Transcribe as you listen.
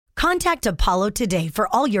Contact Apollo today for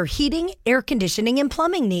all your heating, air conditioning, and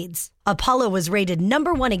plumbing needs. Apollo was rated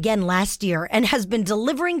 #1 again last year and has been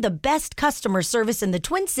delivering the best customer service in the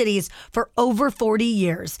Twin Cities for over 40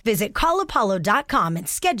 years. Visit callapollo.com and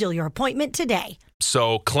schedule your appointment today.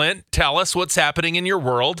 So, Clint, tell us what's happening in your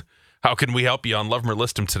world. How can we help you on Love 'em or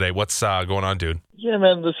List 'em today? What's going on, dude? Yeah,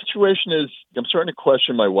 man, the situation is I'm starting to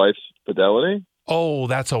question my wife's fidelity. Oh,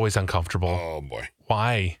 that's always uncomfortable. Oh, boy.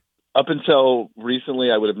 Why? Up until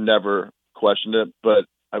recently, I would have never questioned it, but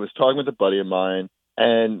I was talking with a buddy of mine,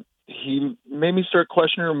 and he made me start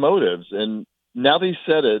questioning her motives. And now that he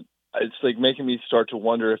said it, it's like making me start to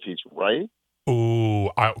wonder if he's right.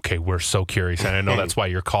 Ooh, okay, we're so curious, and I know that's why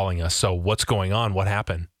you're calling us. So what's going on? What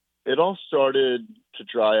happened? It all started to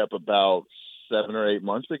dry up about 7 or 8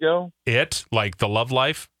 months ago. Like the love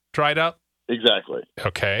life dried up? Exactly.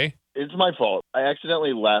 Okay. It's my fault. I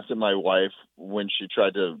accidentally laughed at my wife when she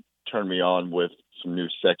tried to turn me on with some new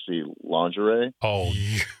sexy lingerie. Oh,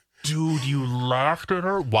 dude, you laughed at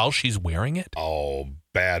her while she's wearing it? Oh,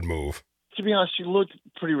 bad move. To be honest, she looked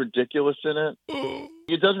pretty ridiculous in it.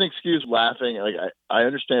 It doesn't excuse laughing. Like I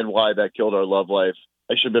understand why that killed our love life.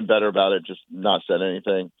 I should have been better about it, just not said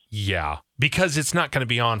anything. Yeah, because it's not going to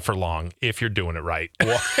be on for long if you're doing it right.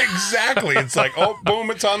 Well, exactly. It's like, oh, boom,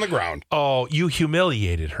 it's on the ground. Oh, you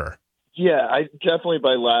humiliated her. Yeah, I definitely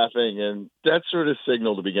by laughing, and that sort of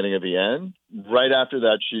signaled the beginning of the end. Right after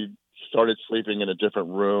that, she started sleeping in a different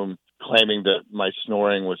room, claiming that my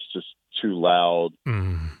snoring was just too loud.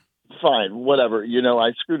 Fine, whatever.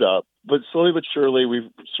 I screwed up. But slowly but surely, we've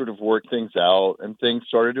sort of worked things out, and things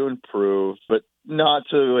started to improve, but not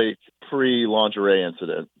to like pre-lingerie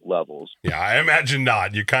incident levels. Yeah, I imagine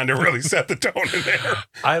not. You kind of really set the tone in there.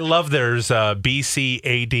 I love there's BC,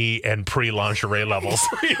 AD, and pre-lingerie levels.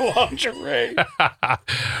 Pre-lingerie.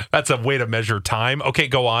 That's a way to measure time. Okay,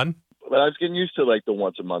 go on. But I was getting used to like the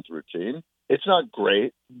once-a-month routine. It's not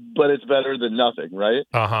great, but it's better than nothing, right?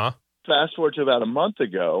 Uh-huh. Fast forward to about a month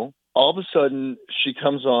ago, all of a sudden she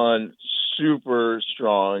comes on super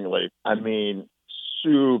strong,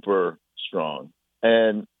 super strong.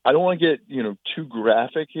 And I don't want to get, too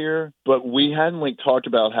graphic here, but we hadn't talked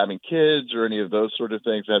about having kids or any of those sort of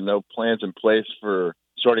things. I had no plans in place for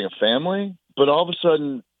starting a family. But all of a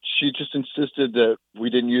sudden she just insisted that we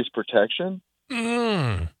didn't use protection.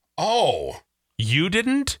 Oh. You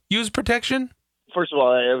didn't use protection? First of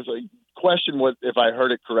all, I was question what if I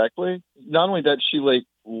heard it correctly. Not only that, she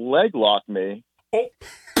leg locked me. Oh.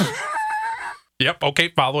 Yep. Okay.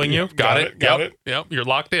 Following you. Got it. Got it. Yep. You're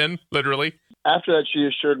locked in, literally. After that, she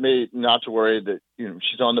assured me not to worry that,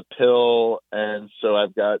 she's on the pill. And so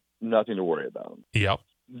I've got nothing to worry about. Yep.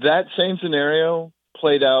 That same scenario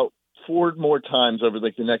played out 4 more times over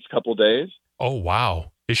the next couple days. Oh,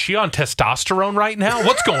 wow. Is she on testosterone right now?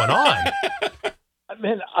 What's going on?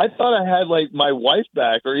 Man, I thought I had my wife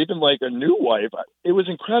back or even a new wife. It was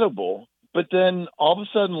incredible. But then all of a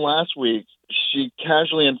sudden last week, she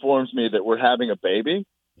casually informs me that we're having a baby.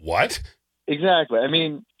 What? Exactly. I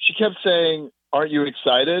mean, she kept saying, aren't you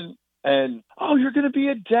excited? And, oh, you're going to be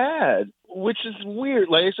a dad, which is weird.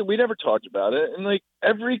 Like I said, we never talked about it. And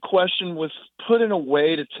every question was put in a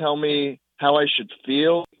way to tell me how I should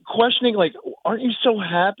feel. Questioning, aren't you so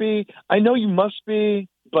happy? I know you must be,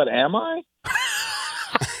 but am I?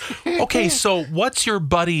 Okay, so what's your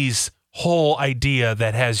buddy's whole idea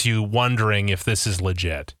that has you wondering if this is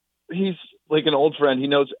legit? He's an old friend. He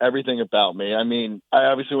knows everything about me. I mean, I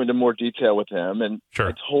obviously went into more detail with him, and sure.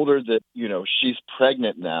 I told her that, she's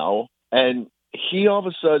pregnant now. And he all of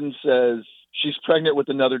a sudden says she's pregnant with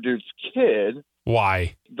another dude's kid.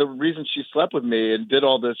 Why? The reason she slept with me and did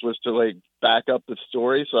all this was to back up the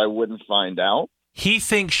story so I wouldn't find out. He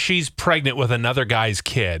thinks she's pregnant with another guy's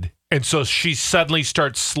kid. And so she suddenly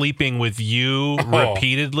starts sleeping with you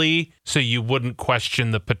repeatedly so you wouldn't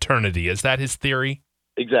question the paternity. Is that his theory?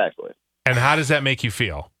 Exactly. And how does that make you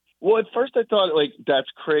feel? Well, at first I thought that's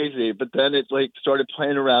crazy, but then it started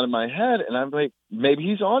playing around in my head and I'm maybe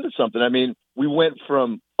he's onto something. I mean, we went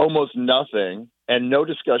from almost nothing and no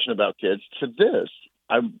discussion about kids to this.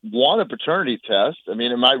 I want a paternity test. I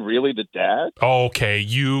mean, am I really the dad? Okay,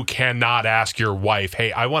 you cannot ask your wife,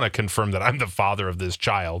 hey, I want to confirm that I'm the father of this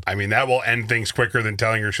child. I mean, that will end things quicker than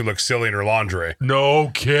telling her she looks silly in her lingerie.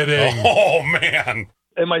 No kidding. Oh, man.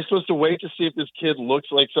 Am I supposed to wait to see if this kid looks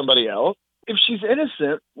like somebody else? If she's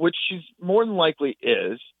innocent, which she's more than likely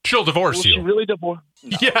is, she'll divorce you. She really divorce?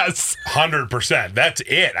 No. Yes. 100%. That's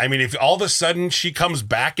it. I mean, if all of a sudden she comes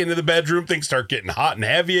back into the bedroom, things start getting hot and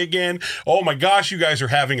heavy again. Oh my gosh, you guys are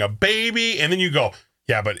having a baby. And then you go,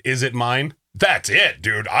 yeah, but is it mine? That's it,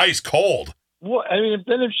 dude. Ice cold. Well, I mean,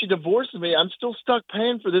 then if she divorces me, I'm still stuck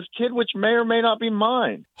paying for this kid, which may or may not be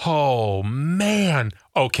mine. Oh, man.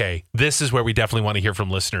 Okay, this is where we definitely want to hear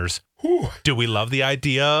from listeners. Whew. Do we love the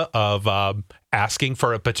idea of asking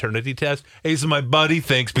for a paternity test? Hey, so my buddy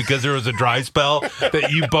thinks because there was a dry spell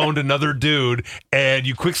that you boned another dude and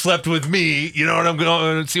you quick slept with me. You know what I'm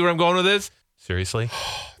going to see where I'm going with this? Seriously?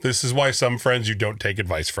 This is why some friends you don't take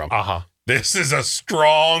advice from. Uh-huh. This is a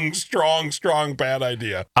strong bad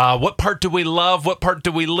idea. What part do we love? What part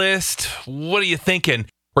do we list? What are you thinking?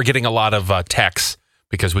 We're getting a lot of texts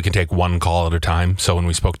because we can take one call at a time. So when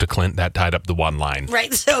we spoke to Clint, that tied up the one line.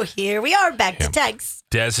 Right. So here we are back to text.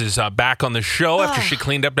 Des is back on the show after she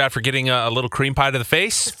cleaned up after getting a little cream pie to the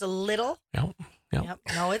face. Just a little. Yep. Yep.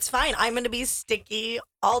 No, it's fine. I'm going to be sticky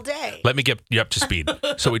all day. Let me get you up to speed.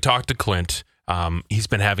 So we talked to Clint. He's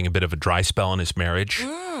been having a bit of a dry spell in his marriage.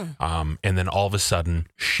 And then all of a sudden,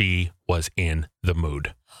 she was in the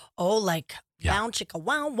mood. Oh, like bow chicka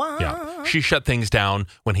wow wow. Yeah. She shut things down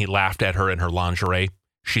when he laughed at her in her lingerie.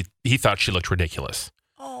 He thought she looked ridiculous.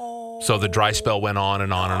 Oh. So the dry spell went on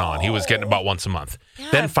and on and on. He was getting about once a month. Yeah.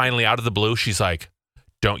 Then finally, out of the blue, she's like,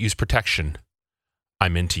 don't use protection.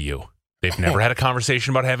 I'm into you. They've never had a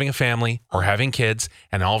conversation about having a family or having kids.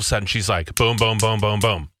 And all of a sudden, she's like, boom, boom, boom, boom,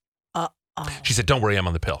 boom. She said, don't worry, I'm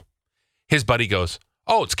on the pill. His buddy goes,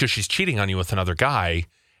 oh, it's because she's cheating on you with another guy.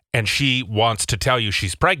 And she wants to tell you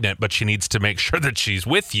she's pregnant, but she needs to make sure that she's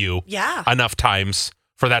with you enough times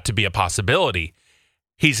for that to be a possibility.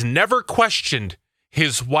 He's never questioned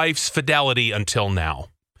his wife's fidelity until now.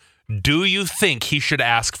 Do you think he should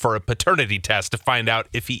ask for a paternity test to find out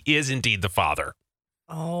if he is indeed the father?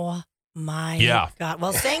 Oh, my God.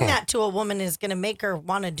 Well, saying that to a woman is going to make her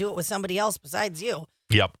want to do it with somebody else besides you.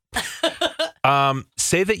 Yep.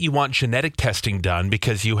 Say that you want genetic testing done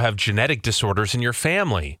because you have genetic disorders in your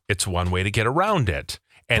family. It's one way to get around it.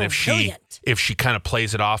 And if she kind of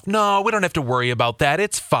plays it off, no, we don't have to worry about that.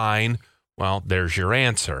 It's fine. Well, there's your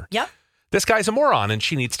answer. Yep. This guy's a moron and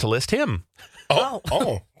she needs to list him.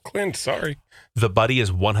 Oh, Clint, sorry. The buddy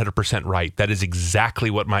is 100% right. That is exactly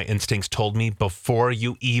what my instincts told me before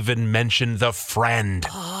you even mentioned the friend.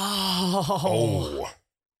 Oh.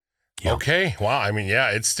 Yep. Okay. Wow. I mean, yeah,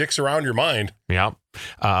 it sticks around your mind. Yeah.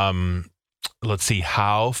 Let's see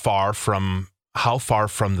how far from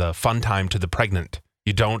the fun time to the pregnant.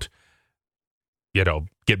 You don't,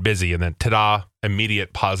 get busy and then ta-da,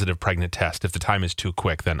 immediate positive pregnant test. If the time is too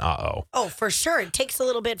quick, then uh-oh. Oh, for sure. It takes a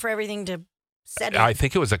little bit for everything to set in. I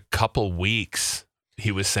think it was a couple weeks,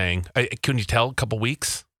 he was saying. Can you tell a couple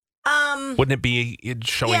weeks? Wouldn't it be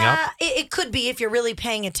showing up? Yeah, it could be if you're really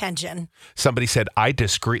paying attention. Somebody said, I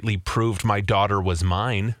discreetly proved my daughter was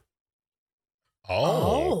mine.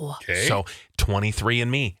 Oh, okay. So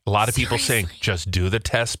 23andMe. A lot of people saying, just do the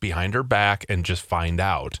test behind her back and just find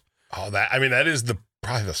out. Oh, that is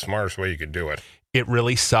probably the smartest way you could do it. It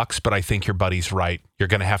really sucks, but I think your buddy's right. You're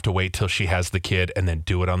going to have to wait till she has the kid and then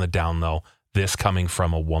do it on the down low. This coming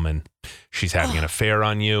from a woman. She's having an affair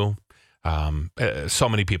on you. So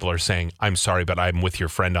many people are saying, I'm sorry, but I'm with your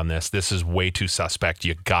friend on this. This is way too suspect.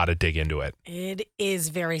 You got to dig into it. It is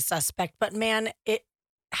very suspect, but man, it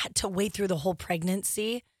had to wait through the whole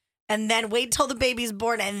pregnancy and then wait till the baby's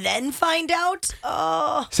born and then find out.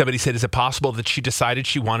 Oh. Somebody said, is it possible that she decided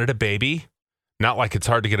she wanted a baby? Not like it's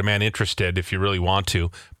hard to get a man interested if you really want to,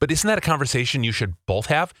 but isn't that a conversation you should both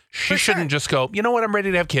have? She shouldn't just go, you know what? I'm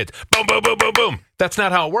ready to have kids. Boom, boom, boom, boom, boom. That's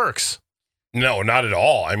not how it works. No, not at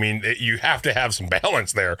all. I mean, you have to have some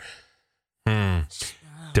balance there.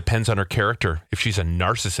 Depends on her character. If she's a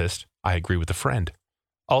narcissist, I agree with a friend.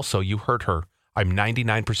 Also, you heard her. I'm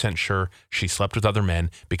 99% sure she slept with other men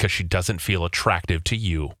because she doesn't feel attractive to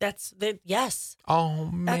you. Yes. Oh,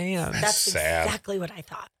 man. That's sad. Exactly what I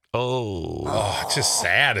thought. Oh, it's just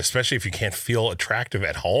sad, especially if you can't feel attractive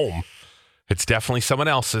at home. It's definitely someone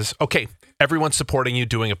else's. Okay, everyone's supporting you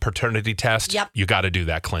doing a paternity test. Yep. You got to do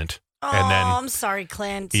that, Clint. Oh, and then, I'm sorry,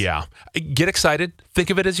 Clint. Yeah. Get excited. Think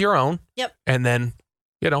of it as your own. Yep. And then,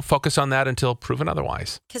 focus on that until proven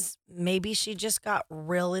otherwise. Because maybe she just got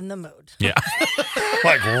real in the mood. Yeah.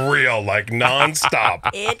 Like nonstop.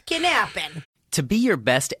 It can happen. To be your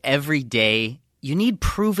best every day, you need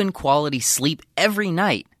proven quality sleep every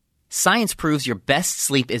night. Science proves your best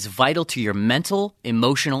sleep is vital to your mental,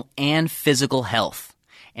 emotional, and physical health.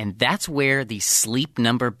 And that's where the Sleep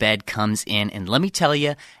Number bed comes in. And let me tell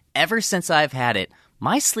you, ever since I've had it,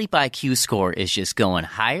 my sleep IQ score is just going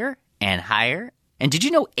higher and higher. And did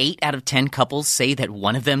you know 8 out of 10 couples say that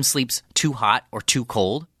one of them sleeps too hot or too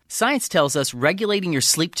cold? Science tells us regulating your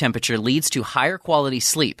sleep temperature leads to higher quality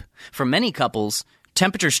sleep. For many couples,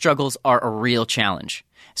 Temperature struggles are a real challenge.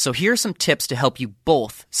 So here are some tips to help you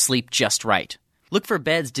both sleep just right. Look for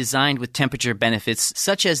beds designed with temperature benefits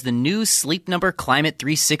such as the new Sleep Number Climate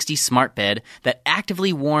 360 smart bed that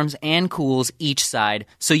actively warms and cools each side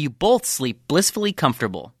so you both sleep blissfully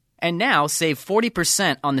comfortable. And now save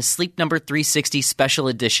 40% on the Sleep Number 360 Special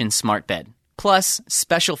Edition smart bed. Plus,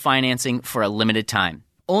 special financing for a limited time.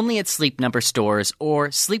 Only at Sleep Number stores or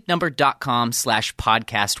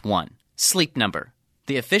sleepnumber.com/podcast1. Sleep Number,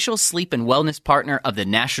 the official sleep and wellness partner of the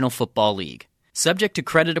National Football League. Subject to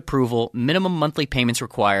credit approval, minimum monthly payments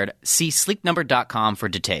required. See sleepnumber.com for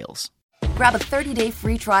details. Grab a 30-day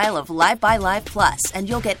free trial of Live by Live Plus, and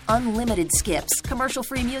you'll get unlimited skips,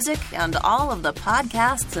 commercial-free music, and all of the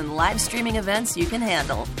podcasts and live streaming events you can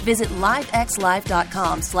handle. Visit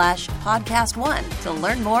livexlive.com/podcast1 to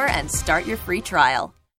learn more and start your free trial.